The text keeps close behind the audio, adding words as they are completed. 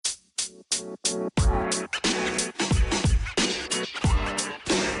Peace,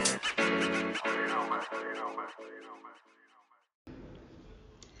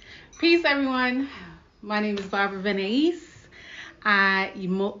 everyone. My name is Barbara Venice.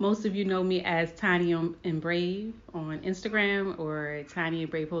 Most of you know me as Tiny and Brave on Instagram or Tiny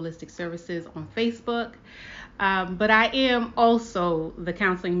and Brave Holistic Services on Facebook. But I am also the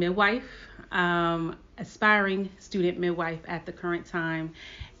counseling midwife, aspiring student midwife at the current time,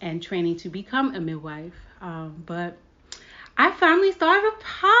 and training to become a midwife. But I finally started a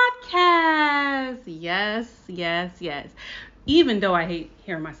podcast. Yes. Even though I hate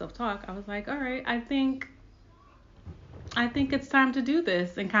hearing myself talk, I was like, all right, I think it's time to do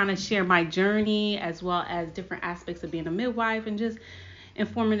this and kind of share my journey as well as different aspects of being a midwife and just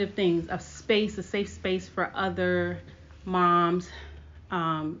informative things, a safe space for other moms,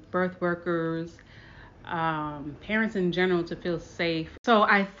 birth workers, parents in general to feel safe. So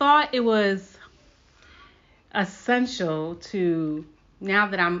I thought it was essential to,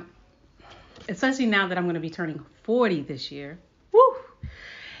 especially now that I'm going to be turning 40 this year. Woo!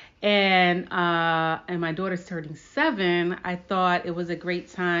 And my daughter's turning 7. I thought it was a great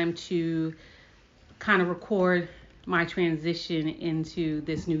time to kind of record my transition into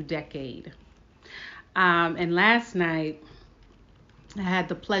this new decade. And last night, I had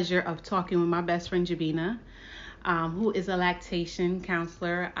the pleasure of talking with my best friend Jabina, who is a lactation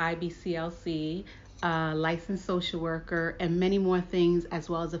counselor, IBCLC, licensed social worker, and many more things, as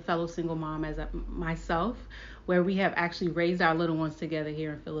well as a fellow single mom as myself, where we have actually raised our little ones together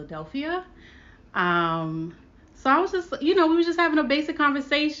here in Philadelphia. So I was just, we were just having a basic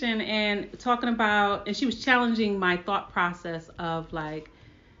conversation and talking about, and she was challenging my thought process of like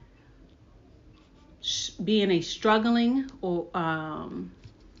being a struggling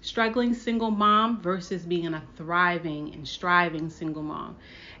single mom versus being a thriving and striving single mom.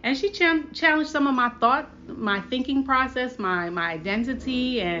 And she challenged some of my thinking process, my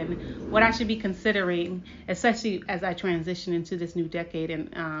identity, and what I should be considering, especially as I transition into this new decade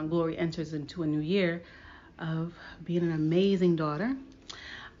and Glory enters into a new year of being an amazing daughter.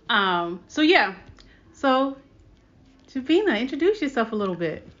 So Jabina, introduce yourself a little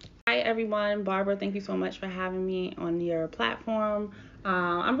bit. Hi everyone, Barbara, thank you so much for having me on your platform.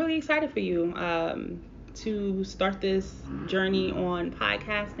 I'm really excited for you to start this journey on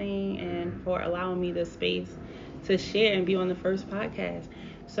podcasting and for allowing me the space to share and be on the first podcast.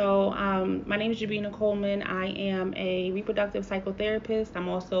 So my name is Jabina Coleman. I am a reproductive psychotherapist. I'm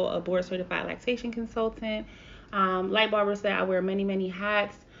also a board certified lactation consultant. Like Barbara said, I wear many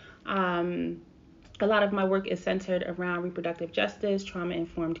hats. A lot of my work is centered around reproductive justice,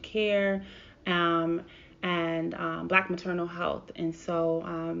 trauma-informed care, and Black maternal health. And so,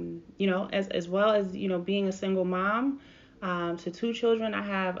 as well as, being a single mom to 2 children, I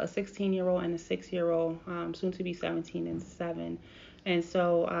have a 16-year-old and a 6-year-old, soon to be 17 and 7. And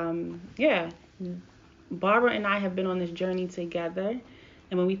so, Barbara and I have been on this journey together.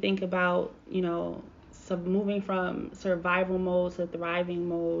 And when we think about, moving from survival mode to thriving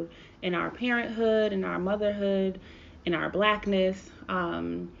mode in our parenthood, in our motherhood, in our Blackness,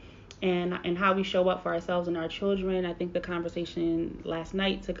 and how we show up for ourselves and our children. I think the conversation last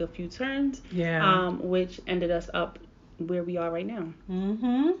night took a few turns, which ended us up where we are right now.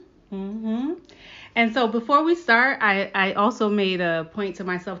 And so before we start, I also made a point to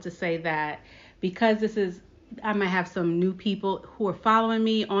myself to say that because I might have some new people who are following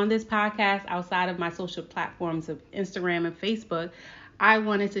me on this podcast outside of my social platforms of Instagram and Facebook, I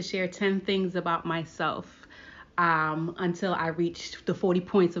wanted to share 10 things about myself until I reached the 40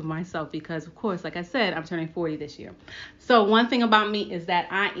 points of myself, because of course, like I said, I'm turning 40 this year. So one thing about me is that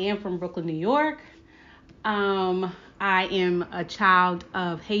I am from Brooklyn, New York. I am a child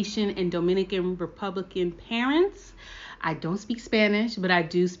of Haitian and Dominican Republican parents. I don't speak Spanish, but I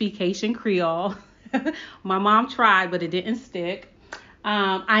do speak Haitian Creole. My mom tried, but it didn't stick.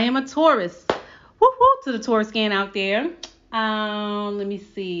 I am a Taurus. Whoop whoop to the Taurus gang out there. Let me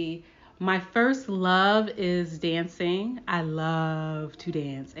see. My first love is dancing. I love to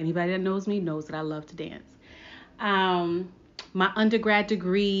dance. Anybody that knows me knows that I love to dance. My undergrad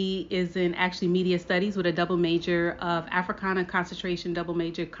degree is in actually media studies with a double major of Africana concentration, double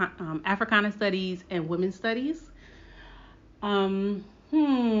major Africana studies and women's studies.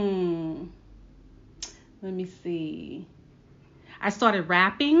 Let me see. I started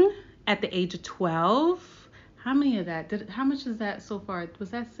rapping at the age of 12. How much is that so far? Was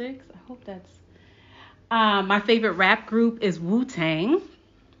that 6? I hope that's. My favorite rap group is Wu-Tang.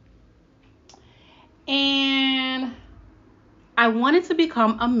 And I wanted to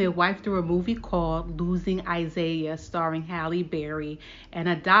become a midwife through a movie called Losing Isaiah, starring Halle Berry, and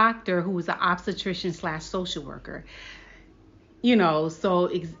a doctor who was an obstetrician / social worker.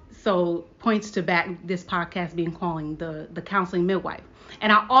 So points to back this podcast being calling the counseling midwife.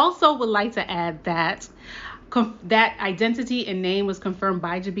 And I also would like to add that that identity and name was confirmed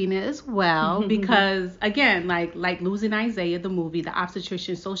by Jabina as well, because again, like Losing Isaiah, the movie, the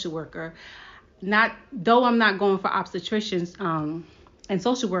obstetrician social worker, though I'm not going for obstetricians and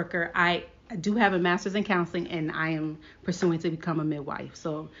social worker, I do have a master's in counseling, and I am pursuing to become a midwife.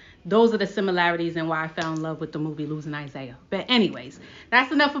 So those are the similarities and why I fell in love with the movie Losing Isaiah. But anyways,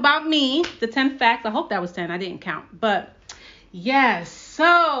 that's enough about me. The 10 facts. I hope that was 10. I didn't count. But yes,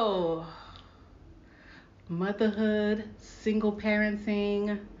 so motherhood, single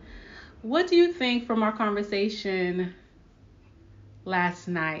parenting. What do you think from our conversation last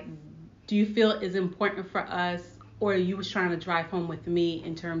night? Do you feel is important for us, or you was trying to drive home with me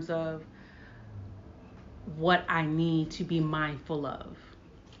in terms of what I need to be mindful of?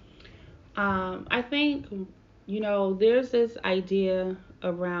 I think, there's this idea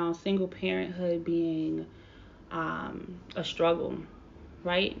around single parenthood being a struggle,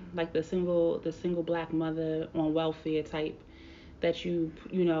 right? Like the single black mother on welfare type that you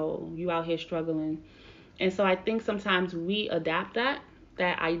out here struggling. And so I think sometimes we adapt that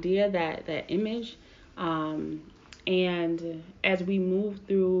idea, that image. And as we move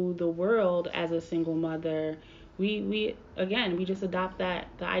through the world as a single mother, we just adopt the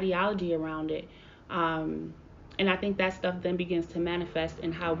ideology around it. And I think that stuff then begins to manifest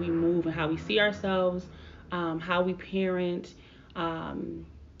in how we move and how we see ourselves, how we parent, and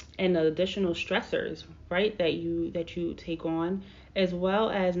the additional stressors, right, that you take on, as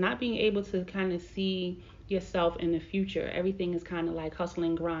well as not being able to kind of see yourself in the future. Everything is kind of like hustle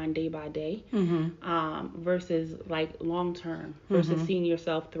and grind day by day, versus like long term, versus seeing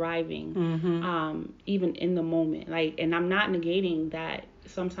yourself thriving, even in the moment. And I'm not negating that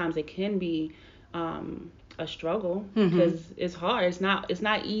sometimes it can be a struggle, because it's hard. It's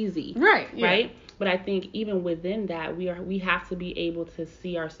not easy, right? Yeah. Right. But I think even within that, we have to be able to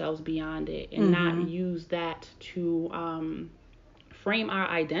see ourselves beyond it and not use that to frame our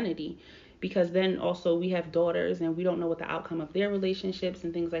identity. Because then also we have daughters, and we don't know what the outcome of their relationships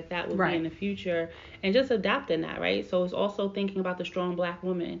and things like that will be in the future, and just adapting that, right? So it's also thinking about the strong black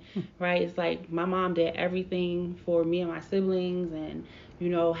woman, right? It's like my mom did everything for me and my siblings, and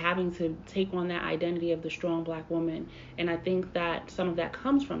having to take on that identity of the strong black woman. And I think that some of that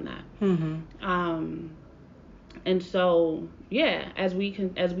comes from that. And so, as we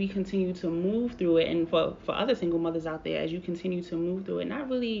continue to move through it, and for other single mothers out there, as you continue to move through it, not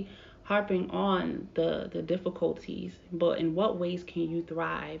really harping on the difficulties, but in what ways can you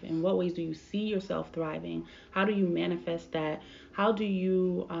thrive? In what ways do you see yourself thriving? How do you manifest that? How do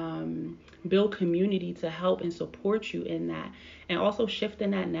you build community to help and support you in that? And also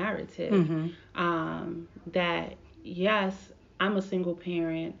shifting that narrative, that yes, I'm a single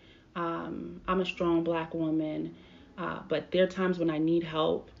parent, I'm a strong black woman, but there are times when I need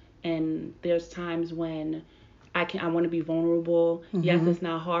help, and there's times when I want to be vulnerable. Yes, it's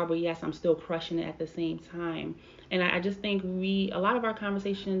not hard, but yes, I'm still crushing it at the same time. And I just think a lot of our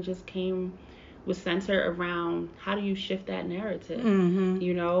conversation just was centered around how do you shift that narrative,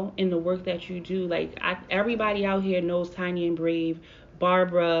 in the work that you do. Like everybody out here knows Tiny and Brave.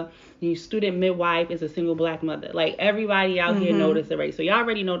 Barbara, the student midwife, is a single black mother. Like everybody out here noticed it, right? So y'all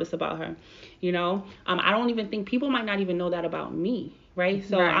already know this about her, I don't even think people might not even know that about me, right?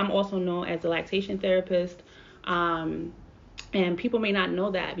 So I'm also known as a lactation therapist. And people may not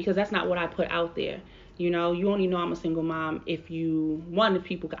know that because that's not what I put out there. You only know I'm a single mom if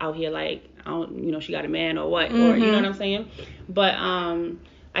people out here like, she got a man or what, or you know what I'm saying? But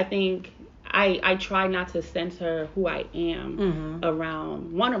I think I try not to center who I am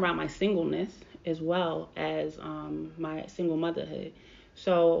around my singleness as well as my single motherhood.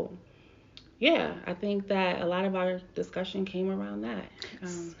 So I think that a lot of our discussion came around that.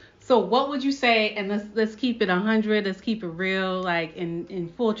 So what would you say, and let's keep it 100, let's keep it real, like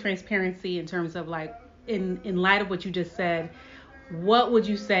in full transparency in terms of like in light of what you just said, what would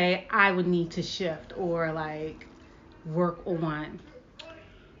you say I would need to shift or like work on?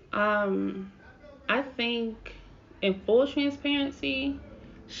 I think in full transparency,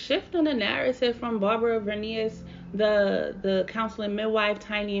 shifting the narrative from Barbara Vernias, the counseling midwife,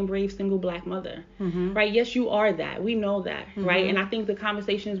 Tiny and Brave single black mother, right? Yes, you are that. We know that, right? And I think the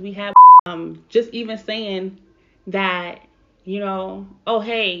conversations we have, just even saying that, oh,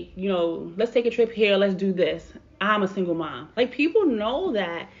 hey, let's take a trip here, let's do this. I'm a single mom. Like, people know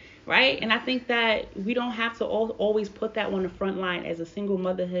that right? And I think that we don't have to always put that on the front line as a single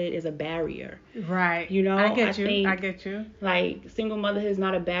motherhood is a barrier. Right. You know, I get you. Like, single motherhood is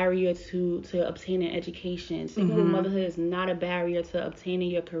not a barrier to obtaining education. Single motherhood is not a barrier to obtaining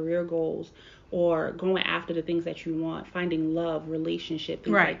your career goals or going after the things that you want, finding love, relationship,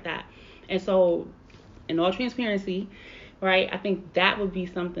 things like that. And so, in all transparency, right, I think that would be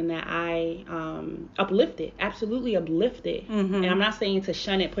something that I absolutely uplifted. And I'm not saying to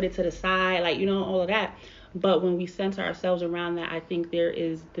shun it, put it to the side, like, you know, all of that. But when we center ourselves around that, I think there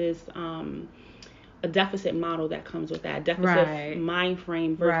is this a deficit model that comes with that, deficit mind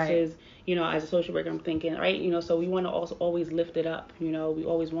frame versus, you know, as a social worker, I'm thinking, right, you know, so we want to also always lift it up, you know, we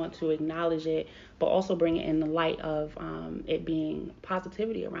always want to acknowledge it, but also bring it in the light of it being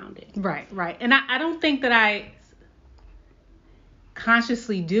positivity around it. Right. And I don't think that I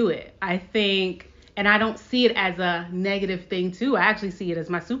consciously do it. I think, and I don't see it as a negative thing too. I actually see it as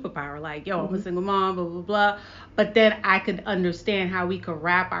my superpower. Like, yo, I'm a single mom, blah, blah, blah. But then I could understand how we could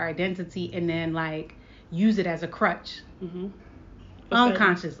wrap our identity and then like use it as a crutch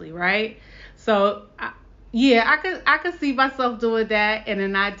unconsciously, right? So I could see myself doing that. And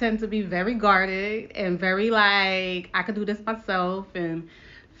then I tend to be very guarded and very like, I could do this myself and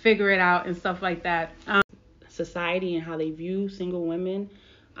figure it out and stuff like that. Society and how they view single women,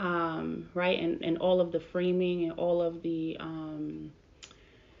 right, and all of the framing and all of the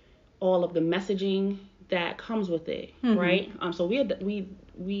messaging that comes with it, right? So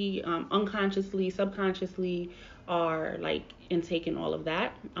we unconsciously, subconsciously are like intaking all of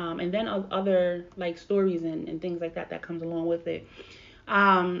that, and then other like stories and things like that comes along with it.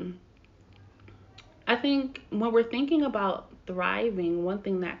 I think when we're thinking about thriving, one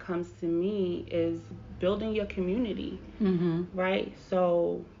thing that comes to me is building your community, right?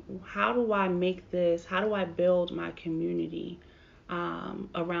 So how do I build my community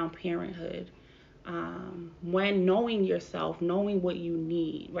around parenthood? When knowing yourself, knowing what you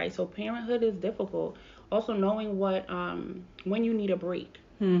need, right? So parenthood is difficult. Also knowing what when you need a break,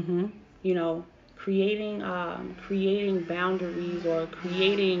 you know, creating boundaries or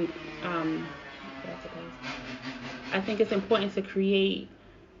creating I think it's important to create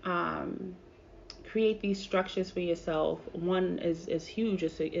these structures for yourself. One is huge,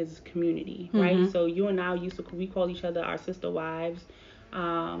 is community, right? So you and I we call each other our sister wives,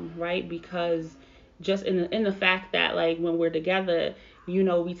 right? Because just in the fact that like when we're together, you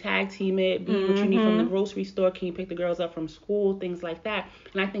know, we tag team it, be what you need from the grocery store, can you pick the girls up from school, things like that.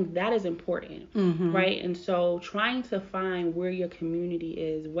 And I think that is important, right? And so trying to find where your community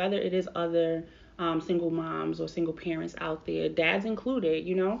is, whether it is other single moms or single parents out there, dads included,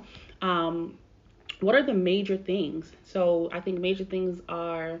 you know, what are the major things? So I think major things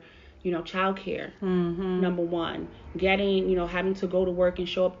are, you know, childcare, number one, having to go to work and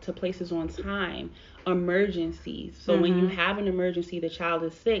show up to places on time, emergencies. So when you have an emergency, the child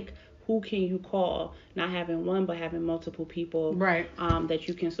is sick, who can you call? Not having one, but having multiple people, that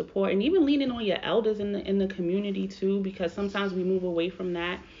you can support, and even leaning on your elders in the community too, because sometimes we move away from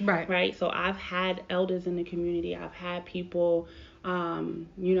that, right? So I've had elders in the community. I've had people,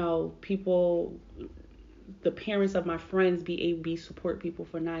 the parents of my friends be support people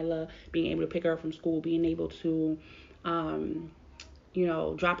for Nyla, being able to pick her up from school, being able to,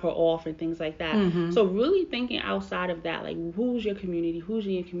 drop her off and things like that. So really thinking outside of that, like who's your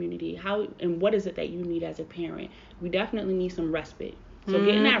community, how, and what is it that you need as a parent? We definitely need some respite. So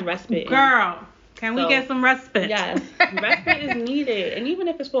getting that respite. Girl, can we get some respite? Yes, respite is needed. And even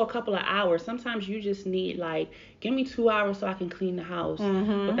if it's for a couple of hours, sometimes you just need like, give me 2 hours so I can clean the house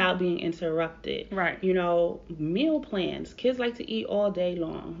without being interrupted. Right. You know, meal plans. Kids like to eat all day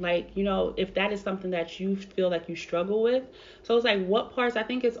long. Like, you know, if that is something that you feel like you struggle with. So it's like what parts, I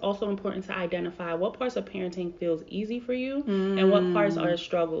think it's also important to identify what parts of parenting feels easy for you and what parts are a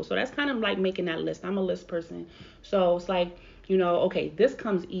struggle. So that's kind of like making that list. I'm a list person. So it's like, you know, okay, this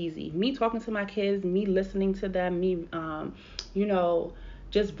comes easy. Me talking to my kids, me listening to them, me,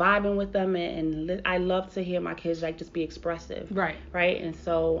 just vibing with them. And I love to hear my kids like just be expressive. Right. And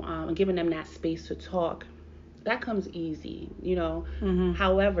so giving them that space to talk, that comes easy, you know.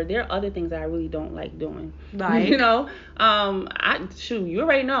 However, there are other things that I really don't like doing. Like, you know, you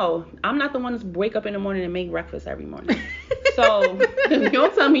already know, I'm not the one to wake up in the morning and make breakfast every morning. So if you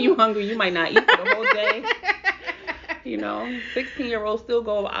don't tell me you're hungry, you might not eat for the whole day. You know, 16-year-olds still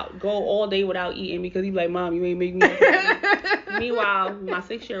go all day without eating because he's like, Mom, you ain't making me. Meanwhile, my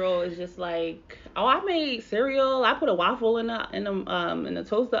 6-year-old is just like, oh, I made cereal. I put a waffle in the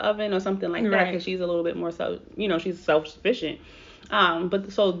toaster oven or something like that because she's a little bit more she's self-sufficient.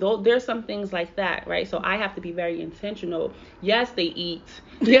 But so there's some things like that, right? So I have to be very intentional. Yes, they eat.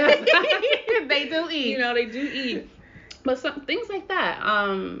 Yes, they do eat. They do eat. But some things like that.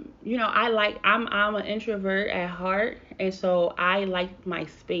 I'm an introvert at heart, and so I like my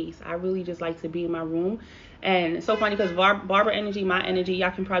space. I really just like to be in my room. And it's so funny because Barbara energy, my energy,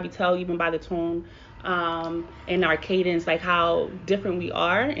 y'all can probably tell even by the tone, and our cadence, like how different we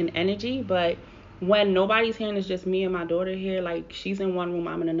are in energy. But when nobody's here and it's just me and my daughter here, like she's in one room,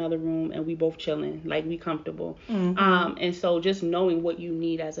 I'm in another room, and we both chilling, like we comfortable. And so just knowing what you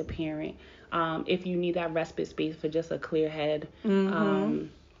need as a parent, if you need that respite space for just a clear head,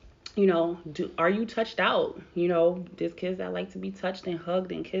 are you touched out? There's kids that like to be touched and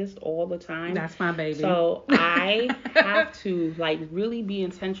hugged and kissed all the time. That's my baby. So I have to really be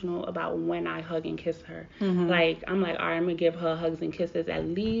intentional about when I hug and kiss her. Like I'm like, all right, I'm gonna give her hugs and kisses at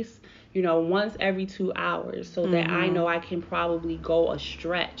least once every 2 hours, so that I know I can probably go a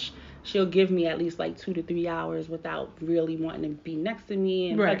stretch. She'll give me at least like 2 to 3 hours without really wanting to be next to me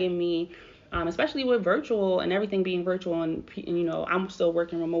and hugging me. Especially with virtual and everything being virtual, and I'm still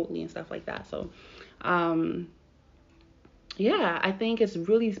working remotely and stuff like that. So, I think it's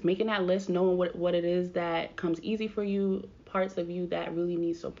really making that list, knowing what it is that comes easy for you, parts of you that really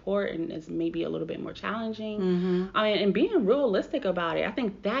need support and is maybe a little bit more challenging. And being realistic about it. I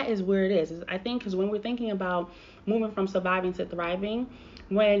think that is where it is. I think because when we're thinking about moving from surviving to thriving,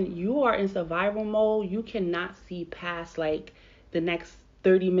 when you are in survival mode, you cannot see past like the next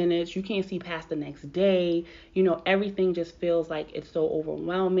 30 minutes. You can't see past the next day. Everything just feels like it's so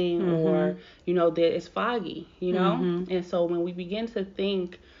overwhelming, or that it's foggy, And so when we begin to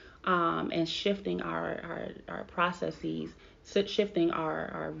think and shifting our processes, shifting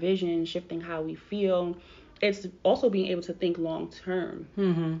our vision, shifting how we feel, it's also being able to think long term,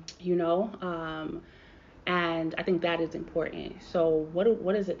 and I think that is important. So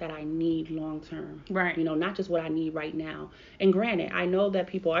what is it that I need long term? Right. Not just what I need right now. And granted, I know that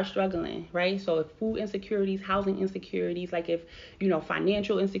people are struggling, right? So if food insecurities, housing insecurities, like if,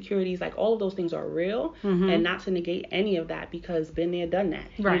 financial insecurities, like all of those things are real, and not to negate any of that, because been there, done that,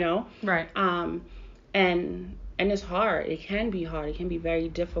 Right. Right. And it's hard. It can be hard. It can be very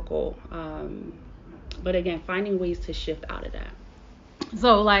difficult. But again, finding ways to shift out of that.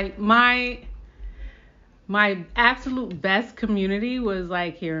 So like my absolute best community was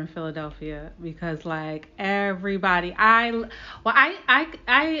like here in Philadelphia, because like everybody, I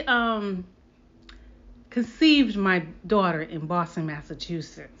conceived my daughter in Boston,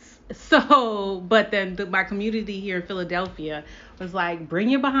 Massachusetts. So, but then my community here in Philadelphia was like, bring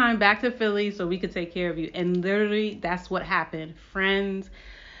your behind back to Philly so we could take care of you. And literally that's what happened. Friends,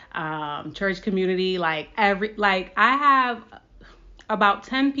 church community, I have about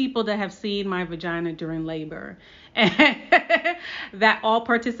 10 people that have seen my vagina during labor, and that all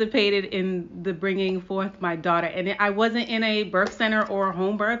participated in the bringing forth my daughter. And I wasn't in a birth center or a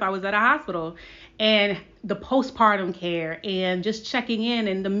home birth. I was at a hospital, and the postpartum care and just checking in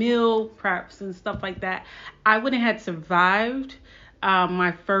and the meal preps and stuff like that. I wouldn't have survived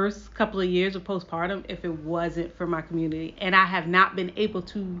my first couple of years of postpartum if it wasn't for my community. And I have not been able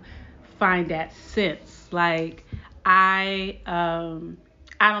to find that since. I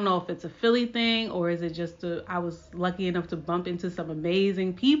don't know if it's a Philly thing or is it just I was lucky enough to bump into some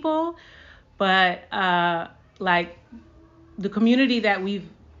amazing people, but the community that me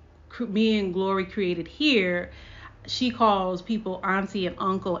and Glory created here, she calls people auntie and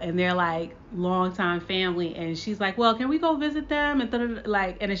uncle, and they're like longtime family, and she's like, well, can we go visit them, and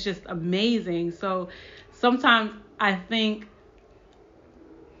and it's just amazing. So sometimes I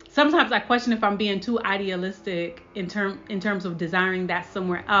question if I'm being too idealistic in terms of desiring that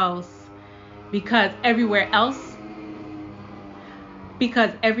somewhere else, because everywhere else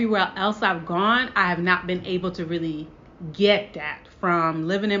I've gone, I have not been able to really get that from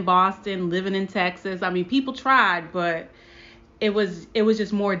living in Boston, living in Texas. I mean, people tried, but it was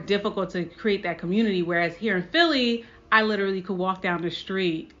just more difficult to create that community. Whereas here in Philly, I literally could walk down the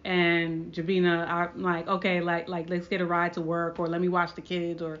street and Jabina, I'm like, okay, like let's get a ride to work, or let me watch the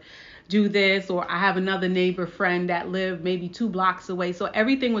kids, or do this, or I have another neighbor friend that lived maybe 2 blocks away. So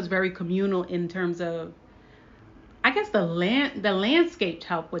everything was very communal in terms of, I guess the landscape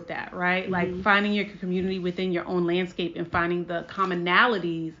helped with that, right? Like finding your community within your own landscape and finding the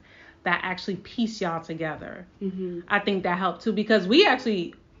commonalities that actually piece y'all together. I think that helped too, because we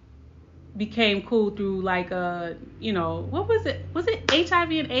actually became cool through like what was it? Was it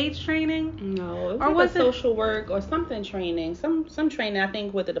HIV and AIDS training? No, it was or like was a social work or something training, some training, I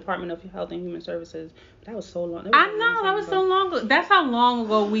think, with the Department of Health and Human Services. But that was so long. I know, that was so long ago. That's how long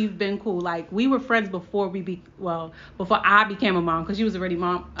ago we've been cool. Like, we were friends before before I became a mom, because she was already a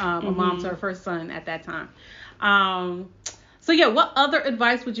mom to her first son at that time. So yeah, what other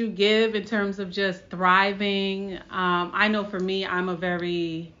advice would you give in terms of just thriving? I know for me, I'm a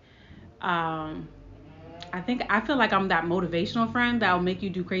very I feel like I'm that motivational friend that'll make you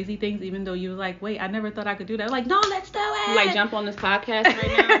do crazy things, even though you're like, wait, I never thought I could do that. Like, no, let's do it. You like jump on this podcast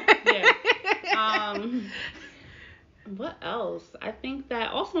right now? Yeah. What else? I think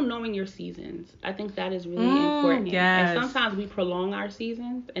that also knowing your seasons. I think that is really important. Yes. And sometimes we prolong our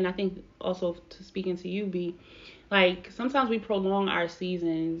seasons. And I think also, speaking to you, B, like sometimes we prolong our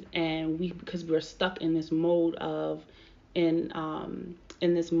seasons because we're stuck in this mode of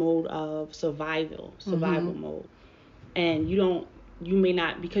survival mode, and you may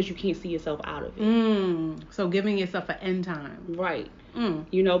not, because you can't see yourself out of it. So giving yourself an end time, right?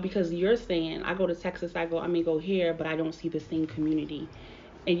 Because you're saying, I go to Texas, I may go here, but I don't see the same community,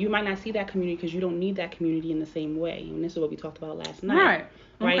 and you might not see that community because you don't need that community in the same way. And this is what we talked about last night.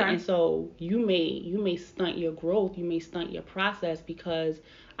 Right. Okay. And so you may stunt your growth, you may stunt your process, because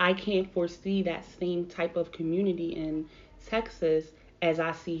I can't foresee that same type of community in Texas as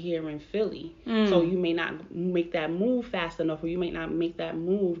I see here in Philly. So you may not make that move fast enough, or you may not make that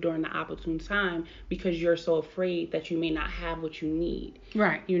move during the opportune time, because you're so afraid that you may not have what you need.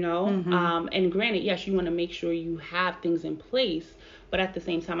 Right. And granted, yes, you want to make sure you have things in place, but at the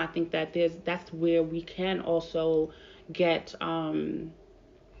same time, I think that that's where we can also get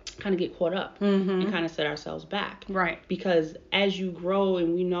kind of get caught up and kind of set ourselves back. Right. Because as you grow,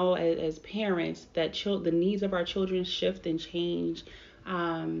 and we know as parents that the needs of our children shift and change,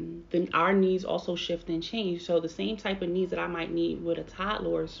 then our needs also shift and change. So the same type of needs that I might need with a toddler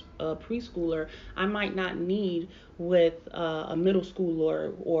or a preschooler, I might not need with a middle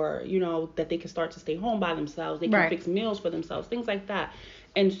schooler, or that they can start to stay home by themselves. They can fix meals for themselves, things like that.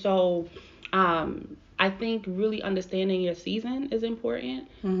 And so I think really understanding your season is important,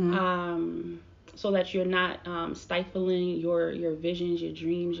 so that you're not stifling your visions, your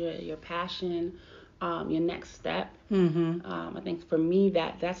dreams, your passion, your next step. I think for me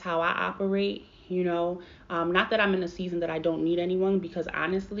that's how I operate. Not that I'm in a season that I don't need anyone, because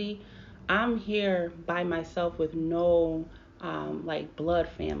honestly, I'm here by myself with no like blood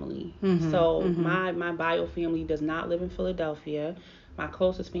family. So my bio family does not live in Philadelphia. My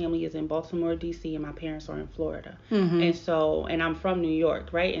closest family is in Baltimore, D.C., and my parents are in Florida. And I'm from New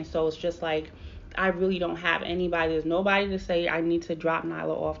York, right? And so it's just like, I really don't have anybody. There's nobody to say I need to drop Nyla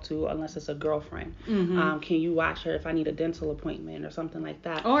off to, unless it's a girlfriend. Can you watch her if I need a dental appointment or something like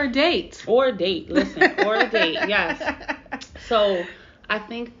that? Or a date. Or a date. Listen, or a date. Yes. So I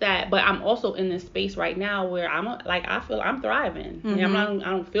think that, but I'm also in this space right now where I feel I'm thriving. I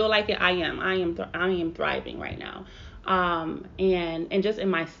don't feel like it. I am thriving right now. And just in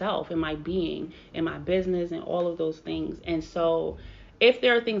myself, in my being, in my business, and all of those things. And so if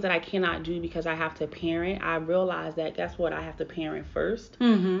there are things that I cannot do because I have to parent, I realize that, guess what, I have to parent first.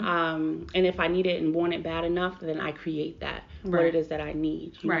 And if I need it and want it bad enough, then I create that, what it is that I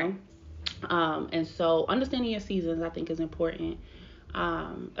need, you know? And so understanding your seasons, I think, is important.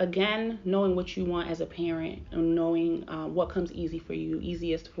 Again, knowing what you want as a parent, and knowing what comes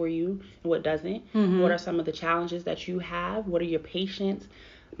easiest for you, and what doesn't. What are some of the challenges that you have? What are your patience?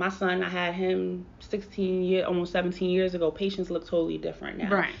 My son, I had him almost 17 years ago. Patience look totally different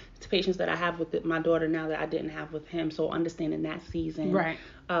now. Right. It's patience that I have with my daughter now that I didn't have with him. So understanding that season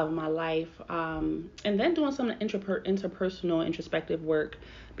of my life, and then doing some interpersonal, introspective work,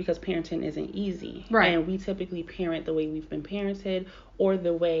 because parenting isn't easy. Right. And we typically parent the way we've been parented, or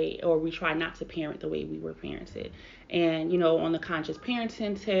we try not to parent the way we were parented. And, on the conscious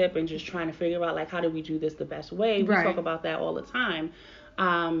parenting tip, and just trying to figure out, like, how do we do this the best way? We talk about that all the time.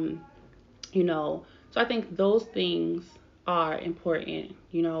 So I think those things are important.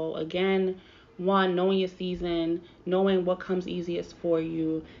 Again, one, knowing your season, knowing what comes easiest for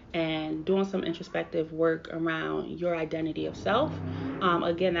you, and doing some introspective work around your identity of self.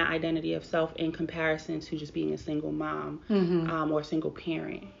 Again, that identity of self in comparison to just being a single mom, or a single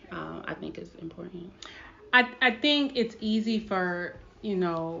parent, I think is important. I think it's easy for,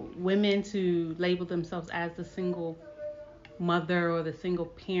 women to label themselves as the single mother or the single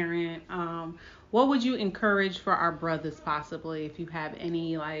parent. What would you encourage for our brothers, possibly, if you have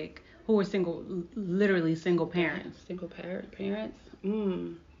any, like, who are literally single parents? Single parents?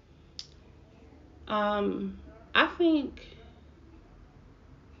 I think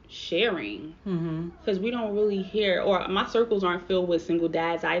sharing, because we don't really hear, or my circles aren't filled with single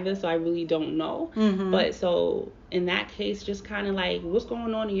dads either, so I really don't know. But so in that case, just kind of like, what's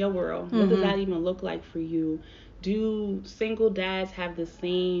going on in your world? What does that even look like for you? Do single dads have the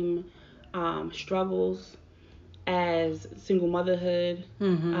same struggles as single motherhood?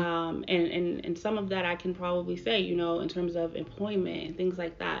 And some of that I can probably say, you know, in terms of employment and things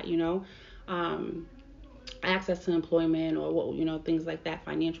like that, you know, access to employment, or what, you know, things like that,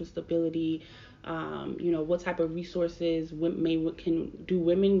 financial stability, you know, what type of resources do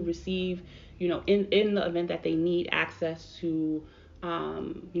women receive, you know, in the event that they need access to,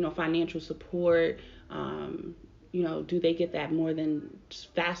 you know, financial support, you know, do they get that more than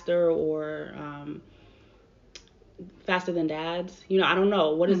faster, or faster than dads? You know, I don't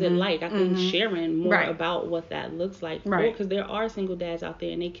know. What is it like? I think sharing more about what that looks like, because there are single dads out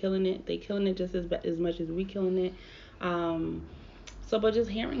there and they killing it. They killing it just as much as we killing it. So, but just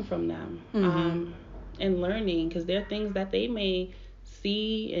hearing from them, and learning, because there are things that they may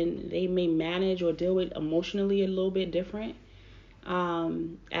see and they may manage or deal with emotionally a little bit different,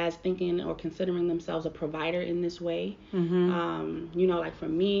 as thinking or considering themselves a provider in this way. You know, like for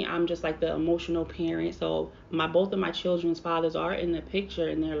me, I'm just like the emotional parent. So both of my children's fathers are in the picture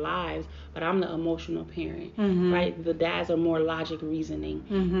in their lives, but I'm the emotional parent, right? The dads are more logic, reasoning,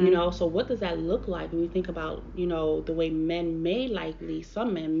 you know. So what does that look like when we think about, you know, the way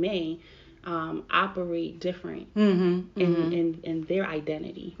some men may operate different in their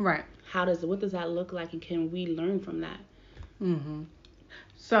identity? Right. What does that look like, and can we learn from that?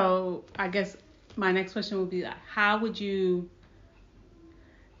 So I guess my next question would be, how would you,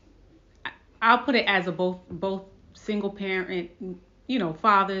 I'll put it as a both single parent, you know,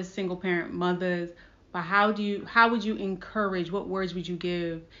 fathers, single parent mothers, but how would you encourage, what words would you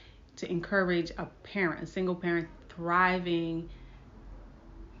give to encourage a single parent thriving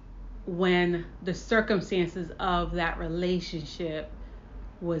when the circumstances of that relationship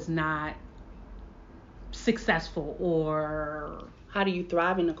was not successful? Or how do you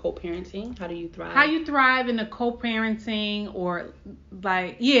thrive in the co-parenting? How you thrive in the co-parenting, or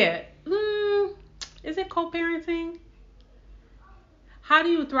like, is it co-parenting? How do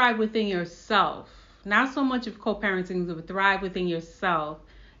you thrive within yourself? Not so much of co-parenting, but thrive within yourself,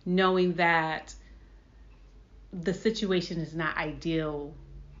 knowing that the situation is not ideal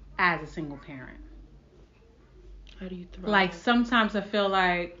as a single parent. How do you thrive? Like sometimes I feel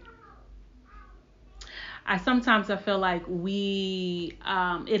like we,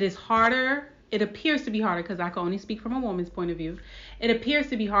 it is harder. It appears to be harder, because I can only speak from a woman's point of view. It appears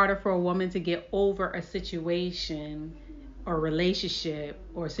to be harder for a woman to get over a situation or relationship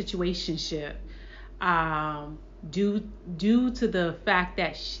or situationship, due to the fact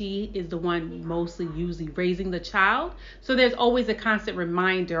that she is the one mostly usually raising the child. So there's always a constant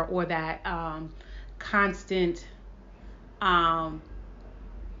reminder, or that constant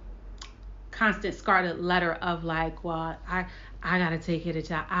scarlet letter of like, well, I gotta take care of the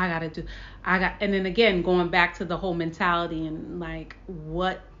child. And then again, going back to the whole mentality, and like,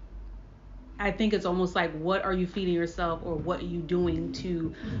 what I think it's almost like, what are you feeding yourself, or what are you doing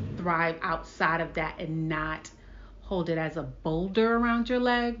to thrive outside of that, and not hold it as a boulder around your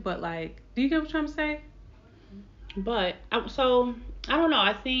leg? But like, do you get what I'm trying to say? But so I don't know.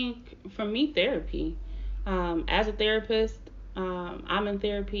 I think for me, therapy. As a therapist, I'm in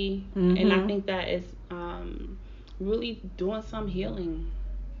therapy, and I think that is really doing some healing,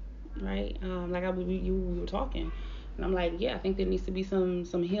 right? Like we were talking, and I'm like, yeah, I think there needs to be some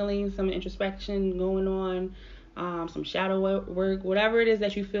healing, some introspection going on, some shadow work, whatever it is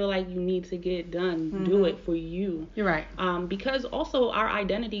that you feel like you need to get done. Do it for you. You're right. Because also our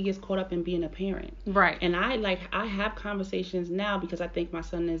identity gets caught up in being a parent. Right. And I have conversations now, because I think my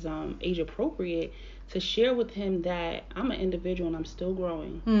son is age appropriate, to share with him that I'm an individual and I'm still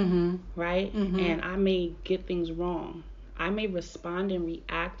growing, right? And I may get things wrong. I may respond and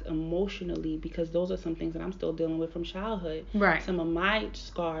react emotionally, because those are some things that I'm still dealing with from childhood. Right. Some of my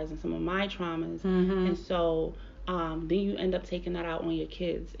scars and some of my traumas. And so then you end up taking that out on your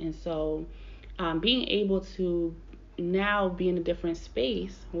kids. And so being able to now be in a different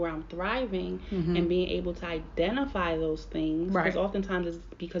space where I'm thriving, and being able to identify those things, because oftentimes it's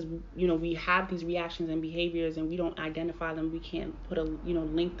because, you know, we have these reactions and behaviors and we don't identify them. We can't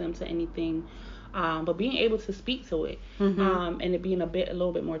link them to anything, but being able to speak to it, and it being a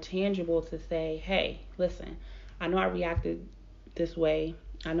little bit more tangible, to say, hey, listen, I know I reacted this way,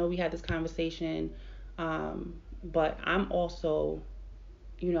 I know we had this conversation, but I'm also,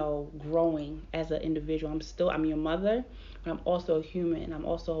 you know, growing as an individual. I'm your mother, but I'm also a human. I'm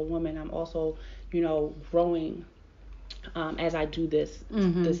also a woman. I'm also, you know, growing as I do this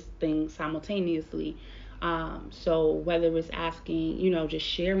thing simultaneously. So whether it's asking, just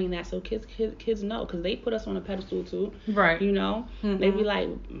sharing that so kids know, because they put us on a pedestal too. Right. They be like,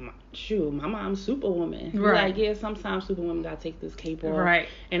 shoot, my mom's Superwoman. Right. Like, yeah, sometimes Superwoman gotta take this cape off. Right.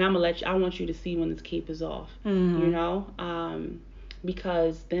 And I want you to see when this cape is off.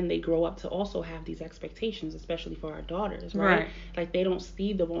 Because then they grow up to also have these expectations, especially for our daughters, right? Like, they don't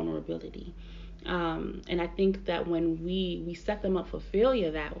see the vulnerability. And I think that when we set them up for failure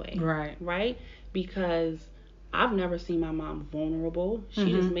that way, right? Because I've never seen my mom vulnerable.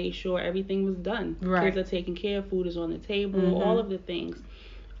 She just made sure everything was done. Kids are taken care of, food is on the table, all of the things.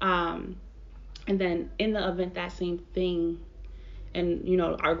 And then in the event that same thing, and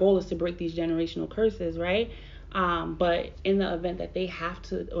our goal is to break these generational curses, right? But in the event that they have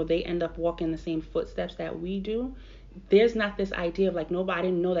to, or they end up walking the same footsteps that we do, there's not this idea of like, no, I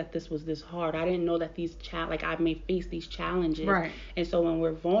didn't know that this was this hard. I didn't know that I may face these challenges. Right. And so when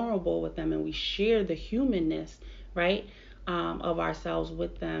we're vulnerable with them and we share the humanness, right, of ourselves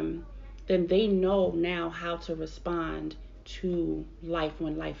with them, then they know now how to respond to life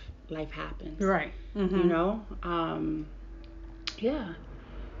when life happens. Right. Yeah.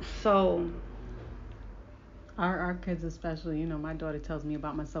 So our kids especially, my daughter tells me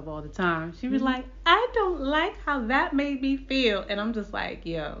about myself all the time. She was like, I don't like how that made me feel. And I'm just like,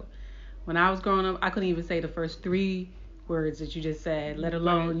 yo, when I was growing up, I couldn't even say the first 3 words that you just said, let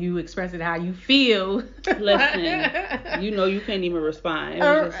alone you express it how you feel. Listen, you can't even respond. It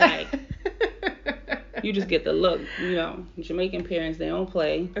was just like, you just get the look. Jamaican parents, they don't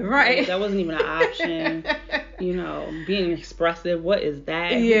play. Right. That wasn't even an option. Being expressive, what is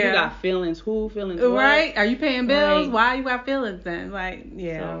that? Yeah. You got feelings, who feelings what? Right. Are you paying bills? Why you got feelings then? Like,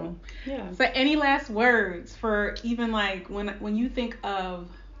 yeah. So, yeah. So any last words for even like when you think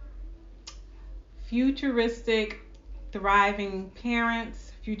of futuristic thriving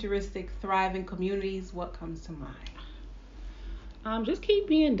parents, futuristic thriving communities, what comes to mind? Just keep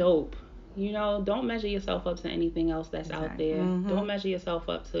being dope. Don't measure yourself up to anything else that's out there. Don't measure yourself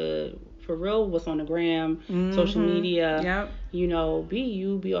up to, for real, what's on the gram, social media. Yep. Be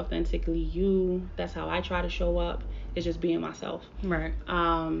you, be authentically you. That's how I try to show up. It's just being myself. Right.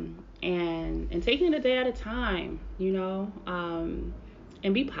 And taking it a day at a time,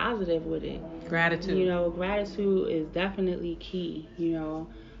 and be positive with it. Gratitude. Gratitude is definitely key, yeah.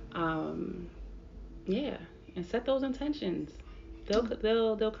 And set those intentions.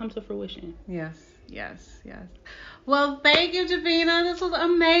 They'll come to fruition. Yes. Well, thank you, Jabina. This was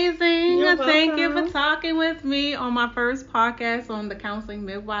amazing. You're Thank you welcome. for talking with me on my first podcast on the Counseling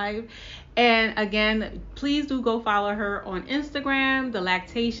Midwife. And again, please do go follow her on Instagram, the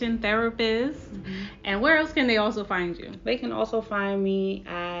Lactation Therapist. And where else can they also find you? They can also find me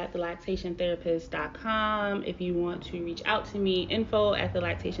at thelactationtherapist.com. If you want to reach out to me,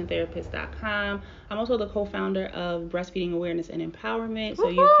 info@thelactationtherapist.com. I'm also the co-founder of Breastfeeding Awareness and Empowerment. So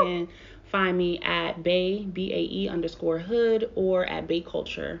you can find me at BAE_hood or at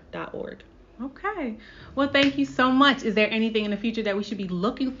bayculture.org. Okay. Well, thank you so much. Is there anything in the future that we should be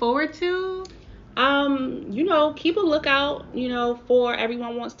looking forward to? Keep a lookout, for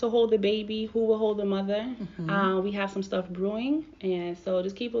Everyone Wants to Hold the Baby, Who Will Hold the Mother. We have some stuff brewing, and so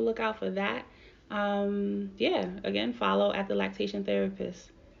just keep a lookout for that. Again, follow at the Lactation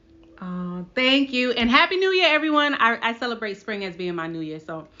Therapist. Thank you. And Happy New Year, everyone. I celebrate spring as being my New Year.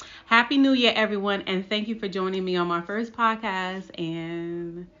 So Happy New Year, everyone. And thank you for joining me on my first podcast.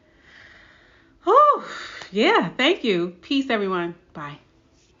 And, thank you. Peace, everyone. Bye.